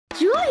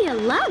Julia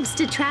loves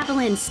to travel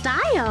in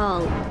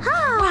style.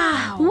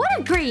 Wow. What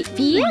a great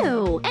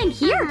view! And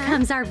here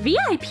comes our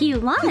VIP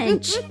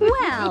lunch.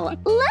 Well,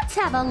 let's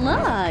have a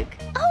look.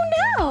 Oh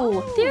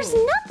no! There's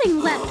nothing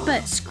left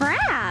but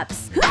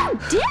scraps. Who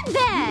did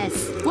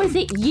this? Was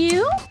it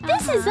you?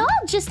 This is all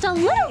just a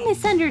little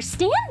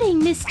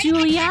misunderstanding, Miss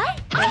Julia.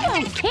 I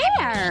don't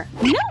care.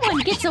 No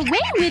one gets away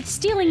with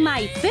stealing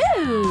my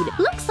food.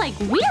 Looks like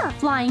we're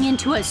flying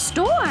into a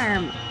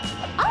storm.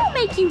 I'll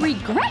make you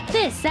regret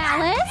this,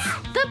 Alice!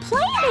 The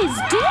plane is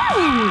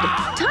doomed!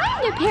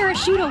 Time to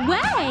parachute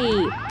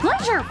away!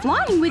 Pleasure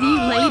flying with you,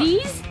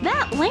 ladies!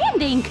 That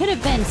landing could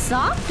have been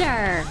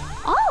softer!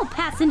 All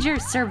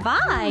passengers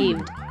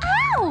survived!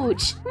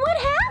 Ouch! What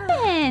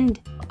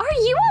happened? Are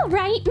you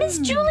alright, Miss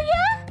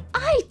Julia?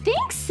 I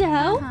think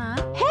so!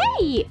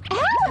 Hey,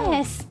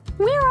 Alice!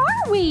 Where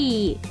are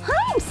we?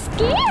 I'm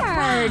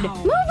scared!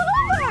 Move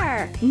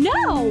over!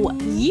 No!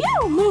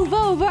 You move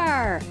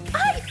over!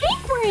 I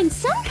think we're in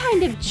some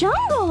kind of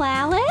jungle,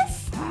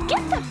 Alice!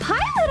 Get the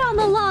pilot on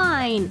the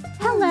line!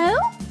 Hello?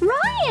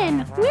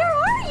 Ryan, where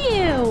are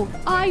you?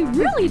 I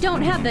really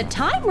don't have the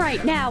time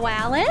right now,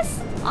 Alice.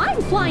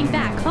 I'm flying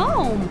back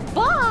home.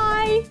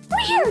 Bye!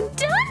 We're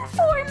done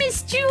for,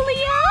 Miss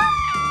Julia!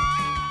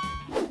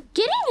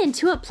 Getting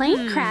into a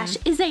plane crash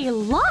is a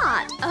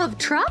lot of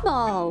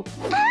trouble.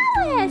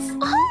 Alice! All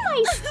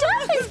my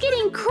stuff is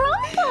getting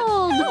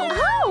crumpled!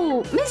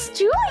 Oh, Miss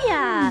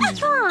Julia!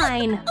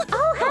 Fine,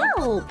 I'll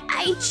help.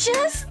 I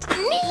just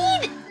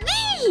need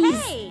these!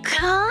 Hey.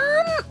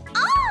 Come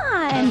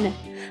on!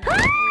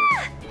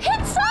 Ah!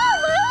 It's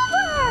all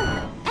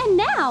over! And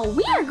now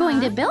we are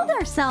going to build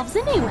ourselves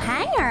a new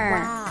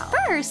hangar. Wow.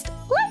 First,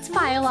 let's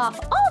file off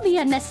all the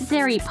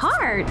unnecessary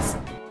parts.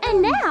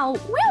 And now,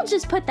 we'll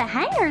just put the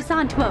hangers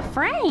onto a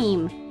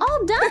frame.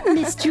 All done,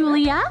 Miss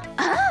Julia.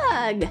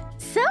 Ugh,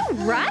 so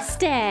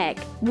rustic.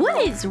 Wood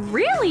is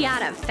really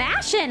out of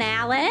fashion,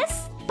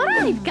 Alice. But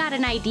I've got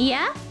an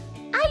idea.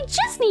 I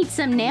just need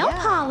some nail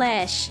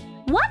polish.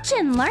 Watch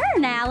and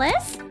learn,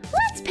 Alice.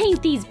 Let's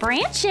paint these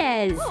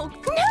branches. No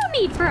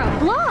need for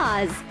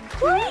applause.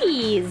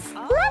 Please.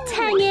 Let's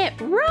hang it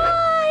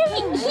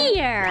right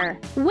here.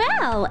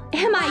 Well,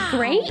 am I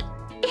great?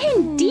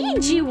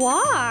 Indeed you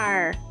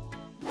are.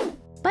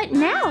 But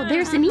now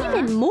there's an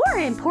even more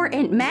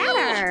important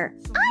matter.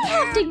 I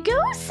have to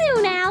go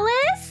soon,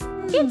 Alice.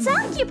 It's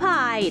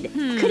occupied.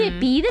 Could it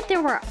be that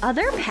there were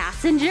other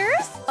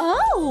passengers?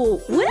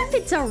 Oh, what if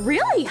it's a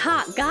really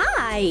hot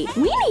guy?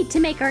 We need to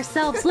make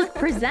ourselves look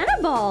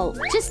presentable.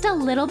 Just a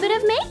little bit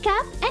of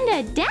makeup and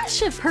a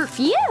dash of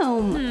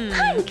perfume.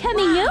 I'm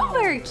coming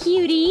over,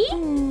 cutie.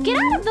 Get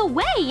out of the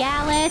way,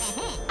 Alice.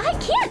 I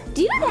can't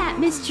do that,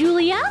 Miss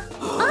Julia.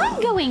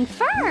 I'm going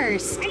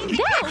first.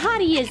 That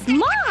hottie is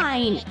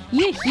mine.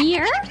 You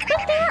hear?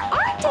 But there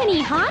aren't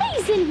any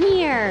hotties in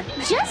here.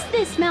 Just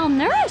this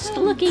malnourished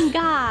looking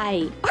guy.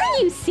 Are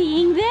you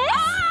seeing this?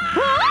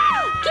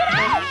 Whoa! Get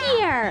out of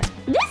here!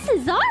 This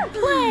is our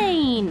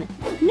plane.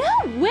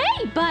 No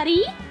way,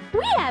 buddy.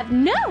 We have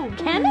no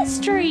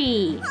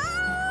chemistry.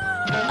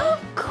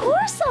 Of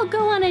course I'll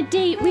go on a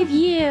date with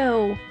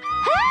you.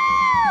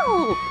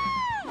 Help!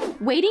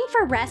 Waiting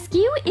for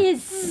rescue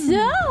is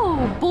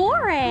so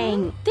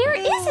boring. There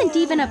isn't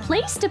even a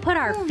place to put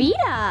our feet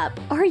up.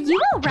 Are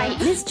you all right,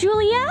 Miss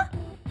Julia?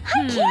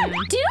 I can't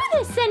do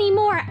this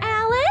anymore,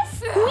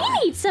 Alice. We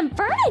need some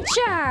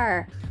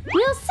furniture.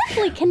 We'll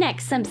simply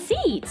connect some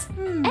seats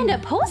and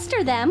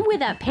upholster them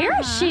with a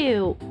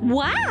parachute.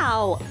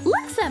 Wow,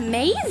 looks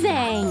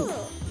amazing.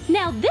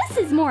 Now this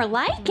is more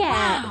like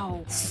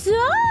it.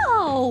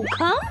 So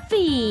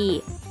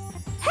comfy.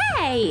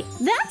 Hey,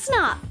 that's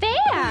not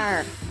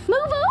fair.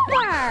 Move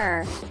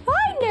over.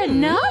 Find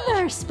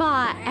another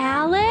spot,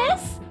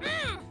 Alice.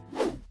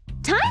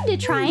 Time to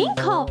try and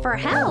call for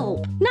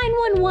help.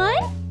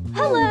 911?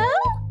 Hello?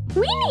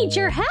 We need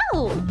your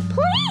help,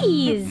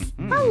 please.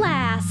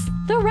 Alas,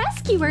 the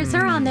rescuers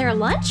are on their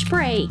lunch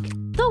break.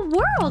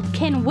 The world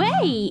can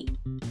wait.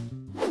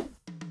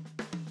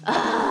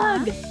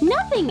 Ugh!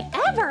 Nothing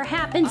ever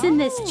happens in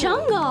this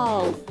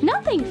jungle.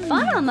 Nothing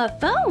fun on the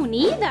phone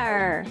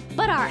either.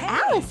 But our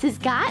Alice has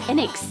got an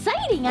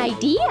exciting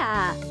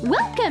idea.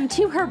 Welcome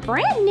to her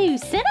brand new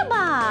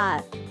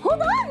cinema.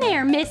 Hold on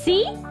there,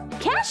 Missy.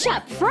 Cash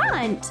up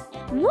front.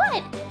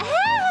 Whatever.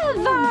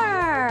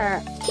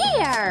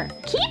 Here,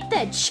 keep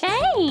the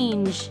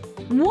change.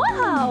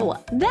 Whoa,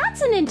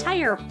 that's an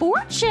entire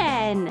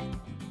fortune.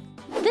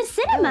 The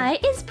cinema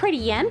is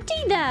pretty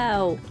empty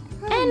though.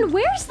 And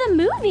where's the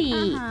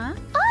movie?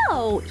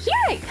 Oh,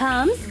 here it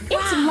comes.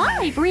 It's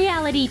live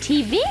reality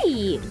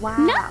TV. Wow.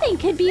 Nothing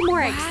could be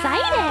more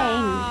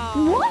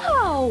exciting.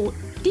 Whoa!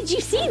 Did you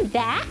see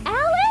that,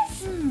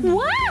 Alice?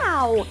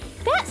 Wow!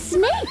 That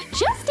snake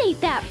just ate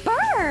that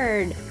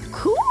bird.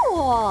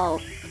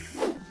 Cool.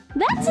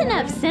 That's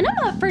enough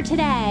cinema for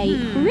today.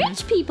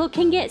 Rich people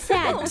can get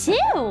sad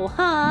too,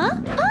 huh?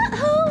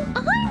 Uh-oh,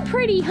 I'm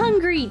pretty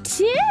hungry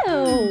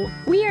too.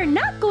 We are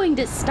not going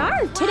to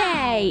starve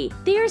today.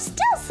 There's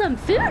still some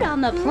food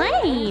on the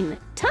plane.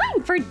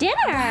 time for dinner!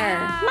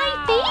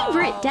 My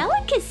favorite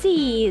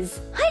delicacies!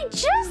 I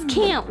just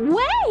can't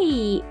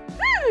wait!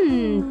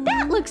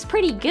 That looks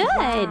pretty good.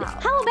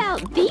 How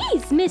about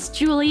these, Miss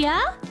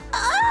Julia?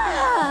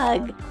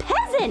 Ugh!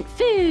 Peasant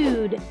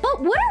food!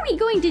 But what are we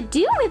going to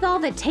do with all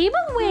the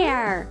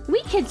tableware?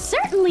 We could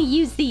certainly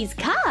use these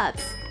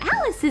cups.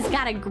 Alice has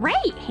got a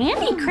great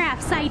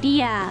handicrafts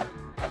idea.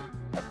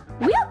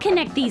 We'll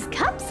connect these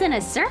cups in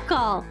a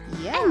circle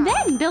and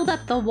then build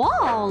up the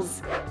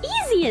walls.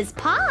 Easy as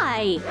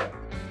pie.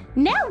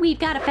 Now we've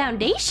got a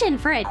foundation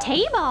for a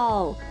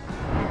table.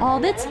 All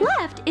that's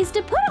left is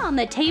to put on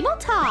the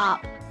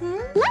tabletop.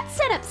 Let's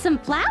set up some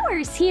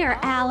flowers here,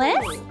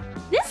 Alice.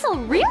 This'll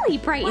really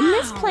brighten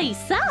this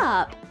place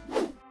up.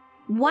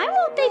 Why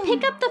won't they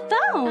pick up the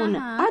phone?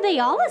 Are they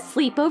all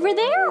asleep over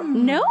there?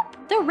 Nope.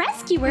 The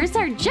rescuers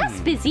are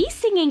just busy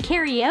singing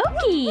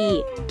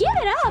karaoke. Give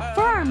it up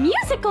for our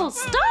musical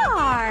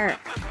star.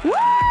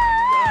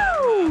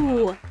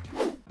 Woo!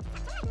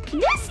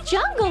 This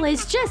jungle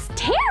is just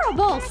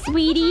terrible,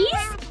 sweeties.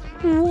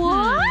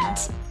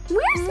 What?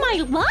 Where's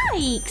my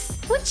likes?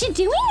 What you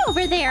doing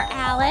over there,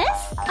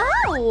 Alice?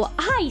 Oh,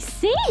 I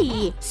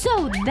see.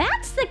 So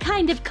that's the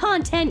kind of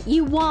content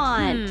you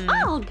want.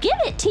 I'll give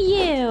it to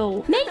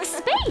you. Make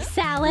space,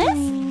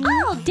 Alice.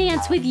 I'll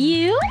dance with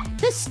you.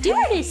 The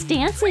stewardess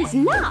dance is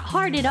not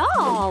hard at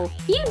all.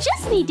 You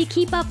just need to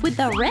keep up with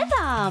the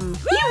rhythm.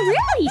 You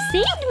really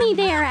saved me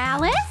there,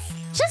 Alice.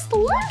 Just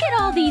look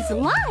at all these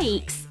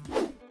likes.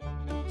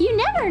 You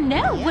never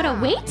know what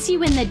awaits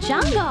you in the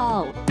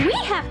jungle. We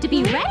have to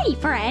be ready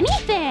for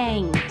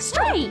anything.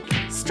 Strike!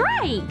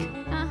 Strike!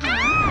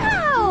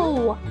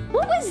 Ow!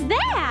 What was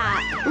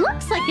that?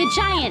 Looks like a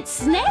giant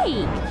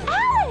snake.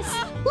 Alice,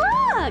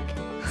 look!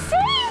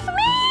 Save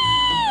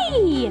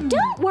me!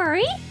 Don't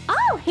worry,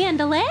 I'll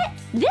handle it.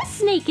 This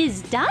snake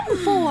is done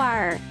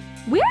for.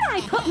 Where'd I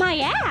put my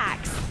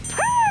axe?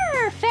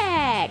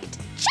 Perfect!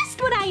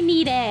 Just what I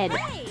needed.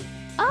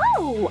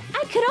 Oh,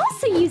 I could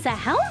also use a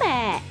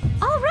helmet.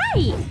 All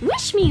right,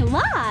 wish me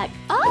luck.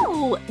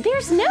 Oh,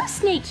 there's no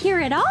snake here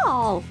at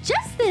all.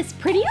 Just this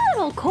pretty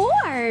little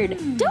cord.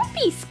 Don't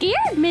be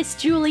scared, Miss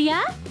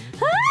Julia.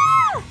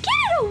 Ah, get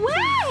it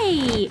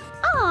away.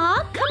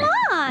 Aw, come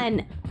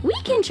on. We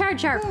can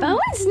charge our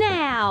phones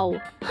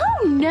now.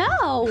 Oh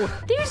no,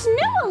 there's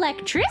no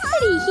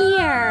electricity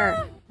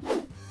here.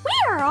 We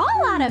are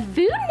all out of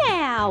food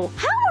now.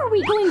 How are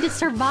we going to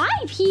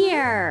survive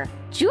here?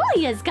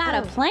 Julia's got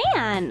a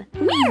plan.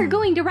 We are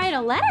going to write a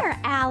letter,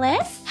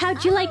 Alice.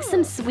 How'd you like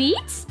some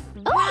sweets?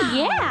 Oh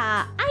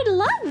yeah, I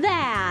love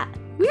that.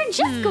 We're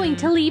just going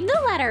to leave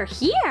the letter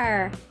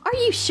here. Are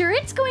you sure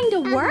it's going to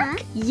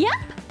work? Yep,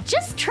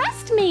 just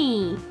trust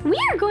me. We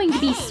are going to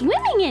be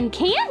swimming in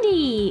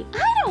candy.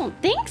 I don't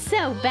think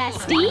so,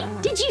 bestie.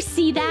 Did you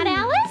see that,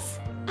 Alice?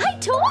 I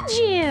told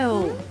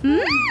you.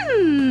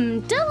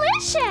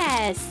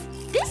 Delicious.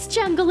 This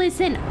jungle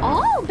isn't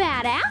all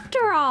bad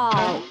after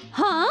all.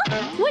 Huh?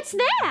 What's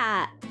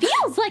that?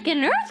 Feels like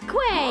an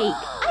earthquake.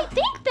 I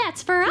think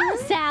that's for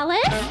us,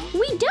 Alice.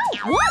 We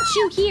don't want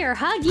you here,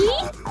 Huggy.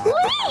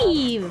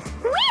 Leave.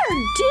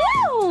 We're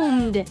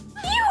doomed.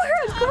 You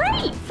were a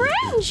great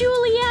friend,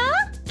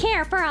 Julia.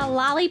 Care for a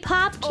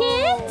lollipop,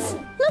 kids?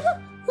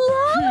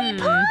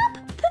 Lollipop?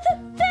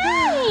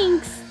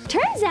 Thanks.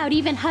 Turns out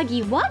even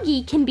Huggy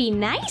Wuggy can be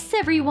nice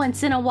every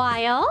once in a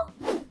while.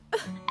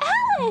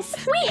 Alice,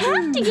 we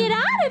have to get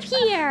out of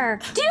here!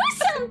 Do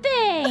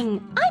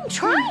something! I'm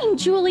trying,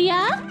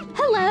 Julia!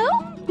 Hello?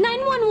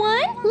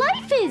 911?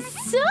 Life is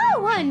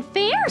so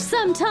unfair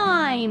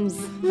sometimes!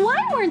 Why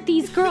weren't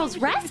these girls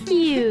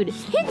rescued?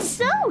 It's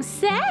so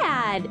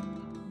sad!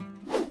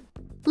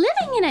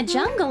 Living in a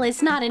jungle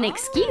is not an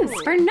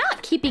excuse for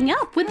not keeping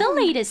up with the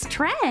latest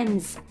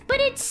trends. But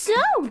it's so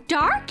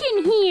dark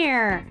in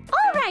here!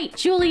 Alright,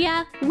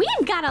 Julia,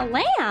 we've got a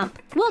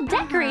lamp. We'll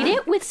decorate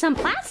it with some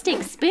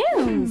plastic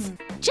spoons.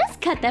 Just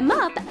cut them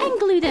up and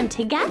glue them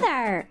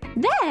together.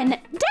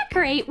 Then,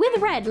 decorate with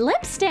red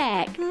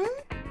lipstick.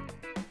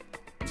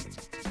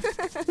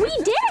 We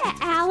did it,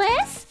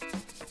 Alice!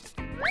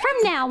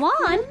 From now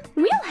on,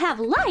 we'll have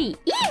light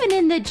even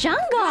in the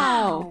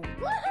jungle.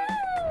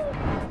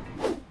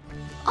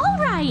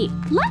 Alright,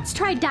 let's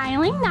try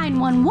dialing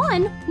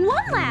 911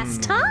 one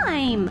last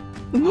time.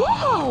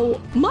 Whoa,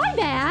 my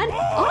bad.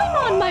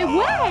 I'm on my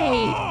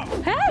way.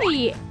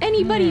 Hey,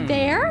 anybody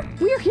there?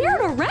 We're here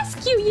to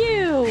rescue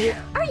you.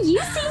 Are you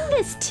seeing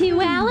this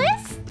too,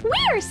 Alice?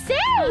 We're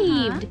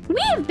saved.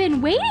 We have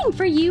been waiting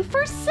for you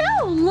for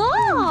so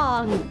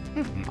long.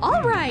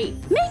 Alright,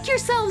 make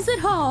yourselves at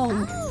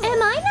home.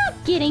 Am I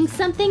not getting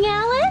something,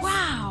 Alice?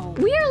 Wow.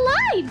 We're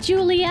live,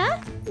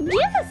 Julia.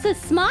 Give us a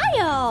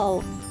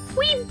smile.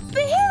 We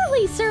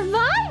barely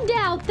survived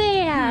out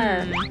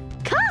there!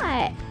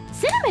 Cut!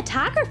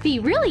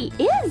 Cinematography really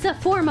is a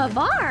form of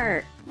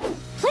art!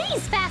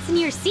 Please fasten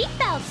your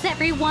seatbelts,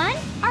 everyone!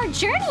 Our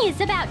journey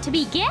is about to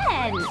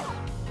begin!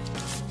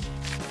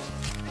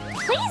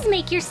 Please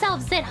make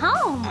yourselves at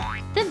home!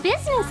 The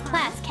business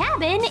class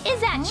cabin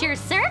is at your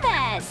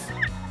service!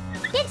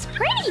 It's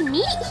pretty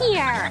neat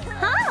here,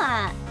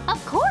 huh?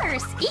 Of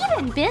course,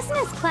 even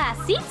business class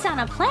seats on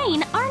a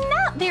plane are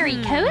not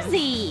very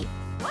cozy.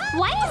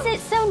 Why is it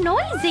so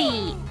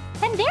noisy?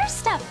 And there's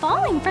stuff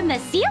falling from the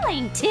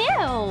ceiling,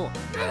 too.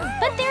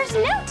 But there's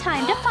no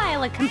time to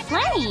file a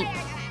complaint.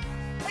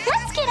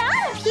 Let's get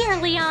out of here,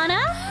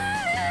 Liana.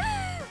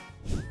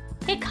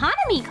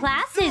 Economy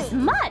class is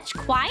much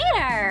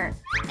quieter.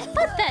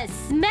 But the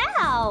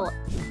smell!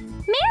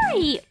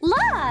 Mary,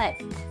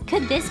 look!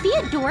 Could this be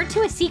a door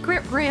to a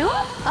secret room?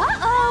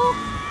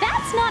 Uh-oh!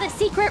 That's not a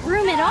secret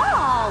room at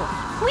all!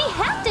 We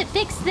have to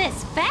fix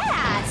this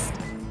fast!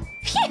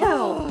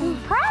 Phew!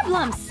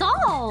 Problem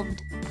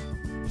solved!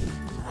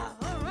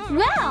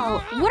 Well,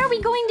 what are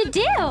we going to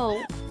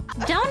do?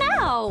 Don't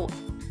know.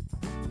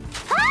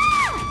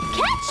 Ah!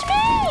 Catch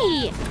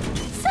me!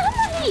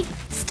 Somebody,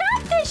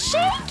 stop this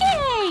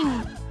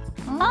shaking!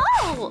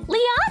 Oh,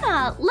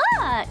 Liana,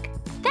 look!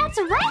 That's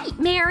right,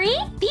 Mary!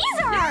 These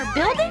are our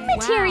building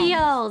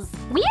materials!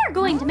 We are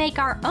going to make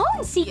our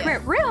own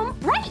secret room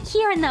right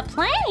here in the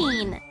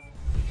plane!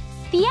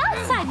 The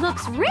outside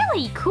looks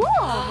really cool,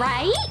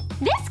 right?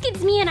 This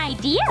gives me an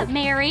idea,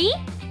 Mary!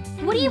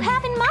 What do you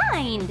have in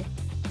mind?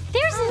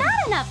 There's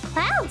not enough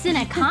clouds in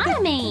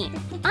economy!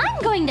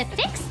 I'm going to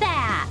fix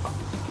that!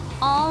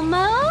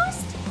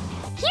 Almost!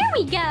 Here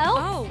we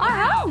go!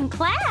 Our own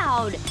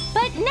cloud!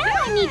 But now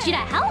I need you to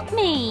help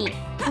me!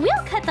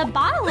 We'll cut the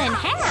bottle in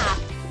half!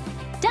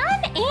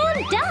 Done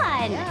and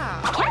done!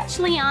 Catch,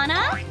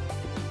 Liana!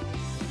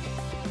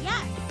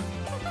 Yes!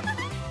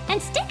 And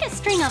stick a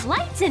string of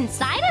lights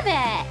inside of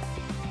it!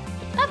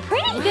 A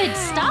pretty good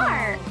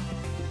start!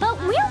 But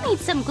we'll need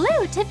some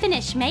glue to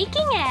finish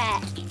making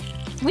it!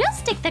 We'll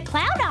stick the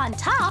cloud on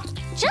top,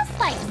 just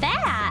like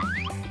that!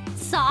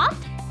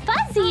 Soft,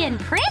 fuzzy, and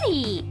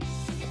pretty!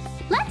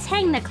 Let's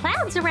hang the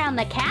clouds around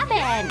the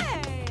cabin!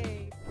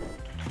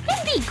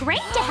 It'd be great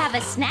to have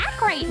a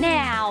snack right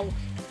now!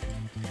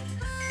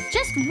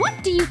 Just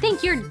what do you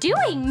think you're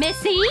doing,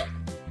 Missy?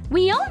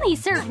 We only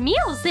serve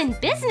meals in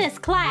business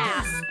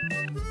class!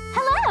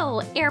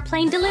 Hello,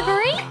 airplane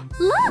delivery?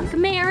 Look,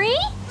 Mary!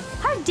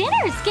 Our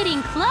dinner's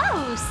getting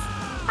close!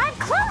 I'm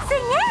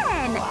closing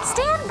in!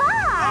 Stand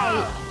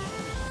by!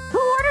 Who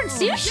ordered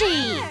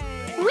sushi?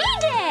 We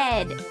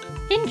did!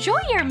 Enjoy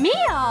your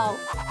meal!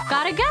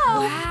 Gotta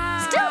go!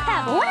 Still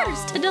have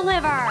orders to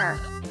deliver!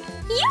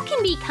 You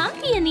can be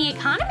comfy in the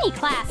economy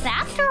class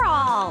after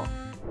all!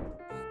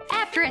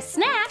 After a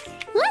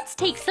snack, let's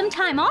take some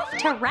time off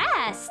to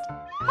rest!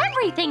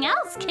 Everything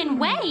else can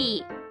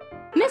wait!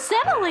 Miss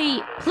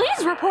Emily,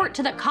 please report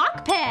to the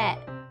cockpit!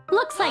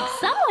 Looks like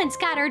someone's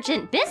got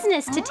urgent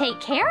business to take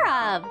care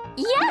of.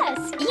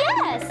 Yes,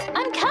 yes,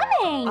 I'm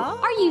coming.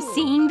 Are you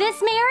seeing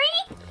this,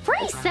 Mary?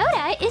 Free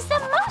soda is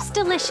the most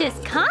delicious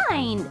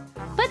kind.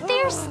 But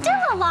there's still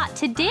a lot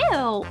to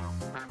do.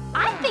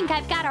 I think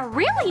I've got a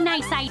really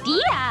nice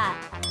idea.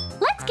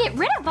 Let's get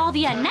rid of all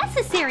the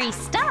unnecessary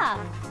stuff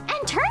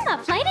and turn the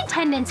flight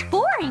attendant's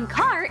boring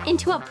cart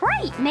into a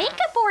bright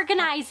makeup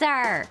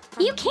organizer.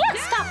 You can't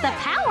stop the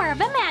power of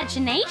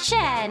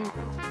imagination.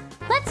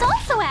 Let's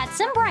also add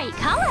some bright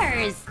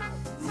colors.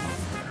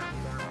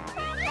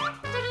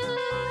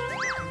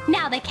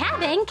 Now the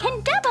cabin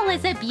can double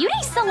as a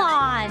beauty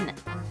salon.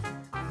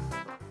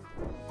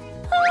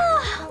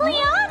 Oh,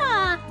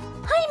 Liana!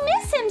 I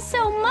miss him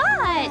so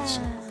much!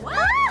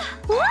 Ah,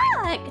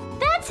 look!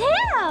 That's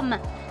him!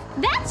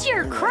 That's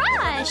your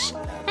crush!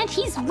 And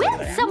he's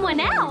with someone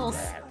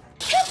else!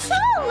 It's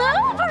all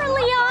over,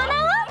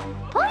 Liana!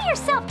 Pull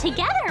yourself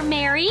together,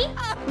 Mary!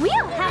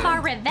 We'll have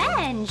our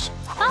revenge!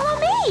 Follow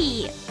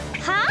me!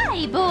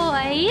 Hi,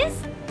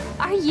 boys!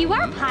 Are you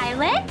our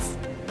pilots?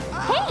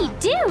 Hey,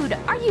 dude,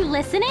 are you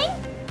listening?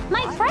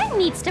 My friend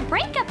needs to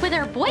break up with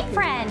her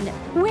boyfriend!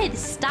 With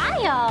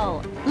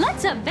style!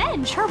 Let's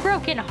avenge her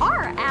broken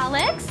heart,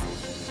 Alex!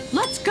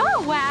 Let's go,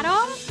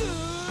 Adam!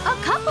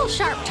 A couple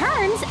sharp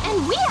turns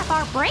and we have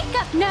our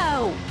breakup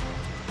note!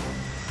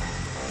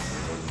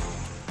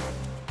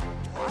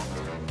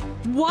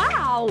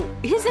 Wow!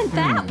 Isn't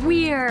that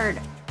weird?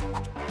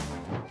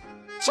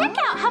 Check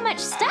out how much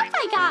stuff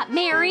I got,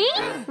 Mary!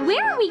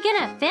 Where are we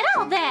gonna fit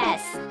all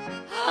this?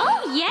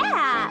 Oh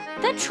yeah!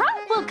 The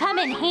trunk will come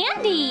in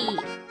handy!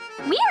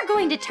 We are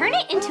going to turn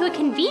it into a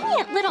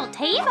convenient little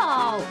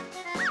table!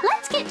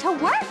 Let's get to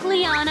work,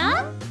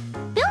 Liana!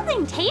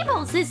 Building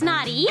tables is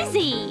not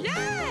easy!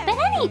 But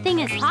anything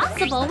is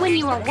possible when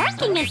you are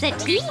working as a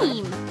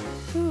team!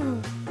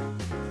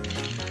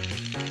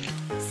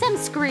 Some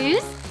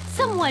screws,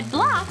 some wood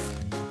blocks,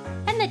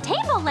 and the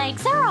table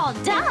legs are all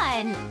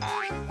done!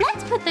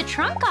 Let's put the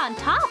trunk on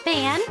top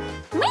and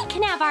we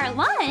can have our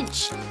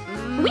lunch!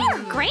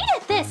 We're great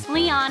at this,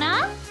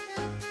 Liana!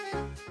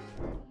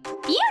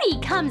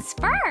 Beauty comes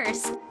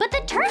first, but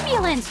the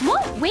turbulence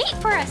won't wait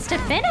for us to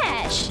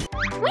finish!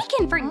 We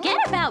can forget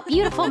about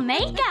beautiful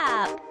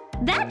makeup!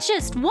 That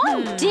just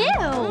won't do!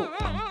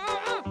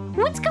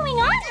 What's going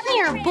on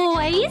here,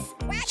 boys?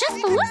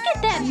 Just look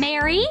at them,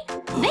 Mary!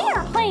 They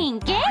are playing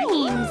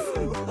games!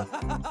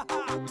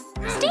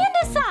 Stand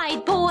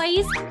aside,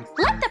 boys!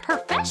 Let the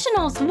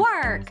professionals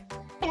work!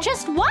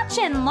 Just watch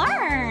and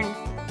learn!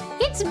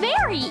 It's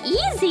very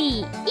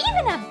easy.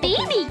 Even a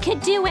baby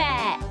could do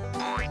it.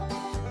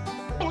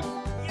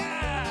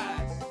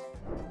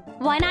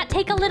 Why not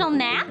take a little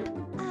nap?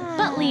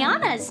 But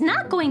Liana's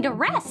not going to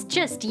rest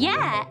just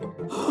yet.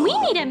 We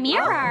need a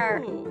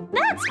mirror.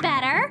 That's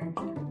better.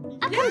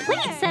 A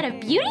complete set of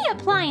beauty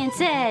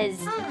appliances.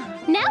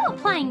 Now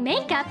applying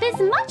makeup is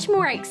much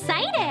more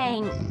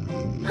exciting.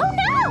 Oh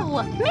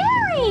no!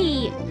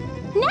 Mary!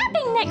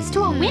 Napping next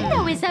to a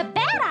window is a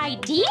bad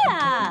idea.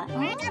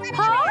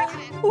 Huh?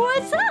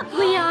 What's up,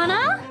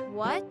 Liana?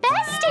 What?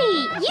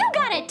 Bestie, you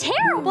got a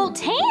terrible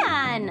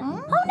tan.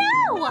 Oh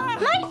no! My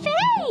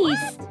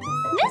face!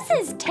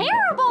 This is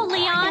terrible,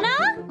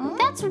 Liana.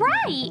 That's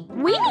right.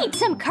 We need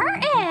some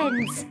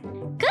curtains.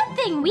 Good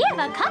thing we have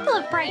a couple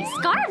of bright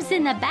scarves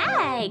in the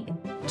bag.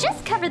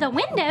 Just cover the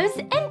windows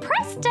and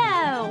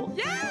presto!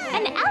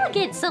 An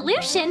elegant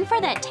solution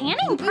for the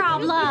tanning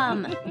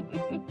problem.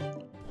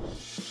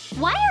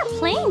 Why are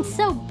planes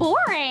so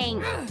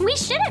boring? We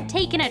should have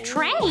taken a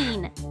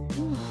train.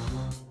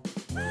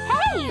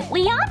 Hey,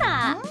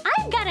 Liana,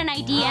 I've got an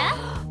idea.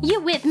 You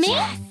with me?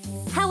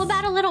 How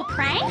about a little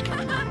prank?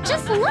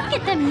 Just look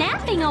at them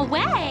napping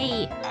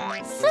away.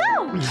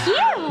 So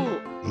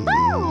cute.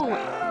 Boo!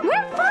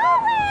 We're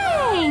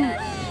falling!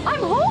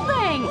 I'm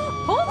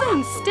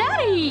holding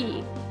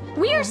steady.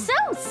 We are so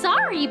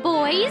sorry,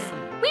 boys.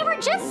 We were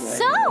just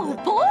so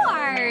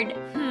bored.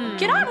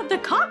 Get out of the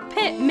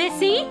cockpit,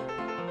 Missy.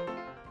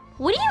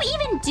 What do you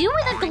even do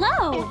with a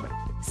globe?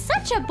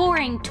 Such a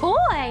boring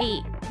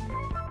toy.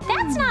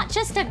 That's not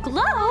just a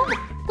globe.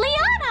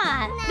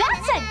 Liana,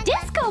 that's a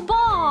disco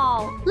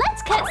ball.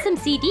 Let's cut some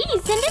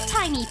CDs into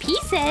tiny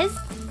pieces.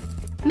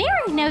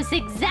 Mary knows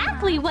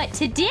exactly what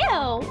to do.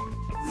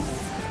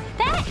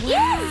 That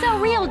is a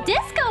real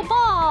disco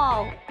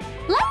ball.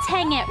 Let's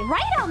hang it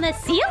right on the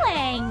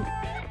ceiling.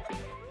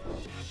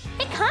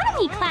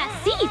 Economy class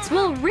seats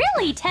will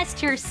really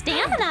test your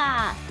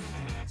stamina.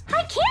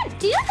 I can't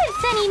do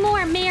this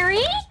anymore,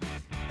 Mary.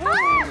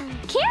 Ah,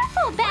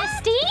 careful,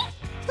 bestie.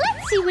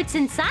 Let's see what's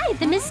inside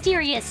the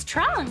mysterious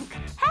trunk.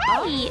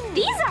 Hey,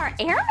 these are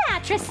air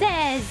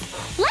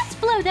mattresses. Let's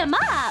blow them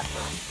up.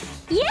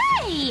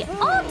 Yay!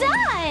 All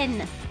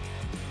done!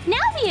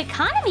 Now the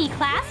economy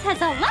class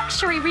has a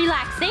luxury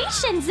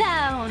relaxation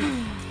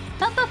zone.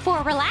 But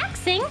before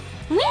relaxing,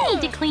 we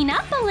need to clean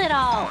up a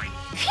little.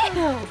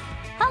 Phew!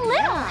 A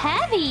little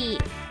heavy.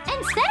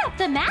 And set up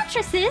the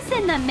mattresses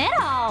in the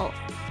middle.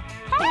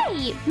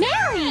 Hey,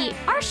 Mary!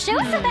 Our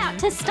show's about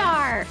to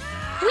start.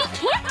 We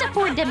can't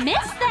afford to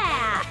miss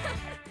that.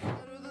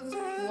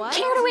 What?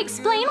 Care to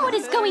explain what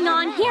is going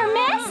on here,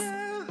 miss?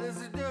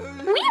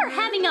 We are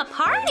having a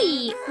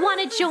party!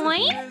 Wanna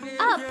join?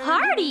 A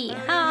party,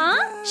 huh?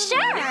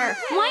 Sure,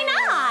 why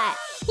not?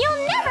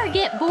 You'll never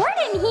get bored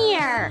in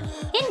here!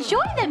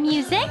 Enjoy the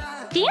music,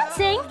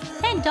 dancing,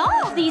 and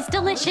all these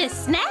delicious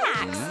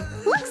snacks!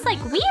 Looks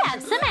like we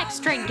have some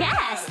extra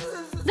guests!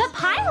 The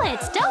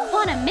pilots don't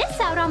want to miss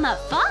out on the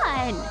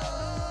fun!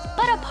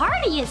 But a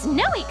party is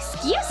no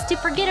excuse to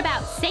forget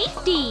about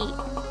safety!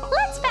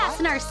 Let's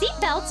fasten our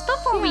seatbelts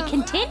before we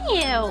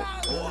continue!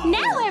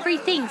 Now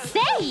everything's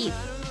safe!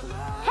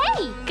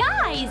 Hey,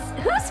 guys!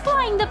 Who's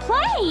flying the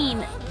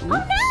plane?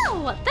 Oh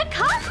no! The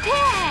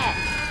cockpit!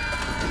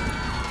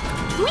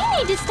 We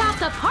need to stop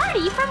the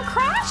party from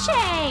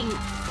crashing!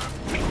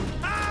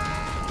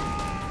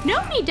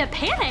 No need to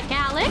panic,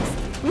 Alex!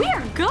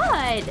 We're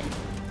good!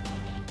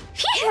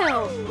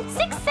 Phew!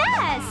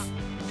 Success!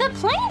 The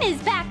plane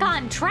is back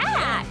on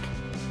track!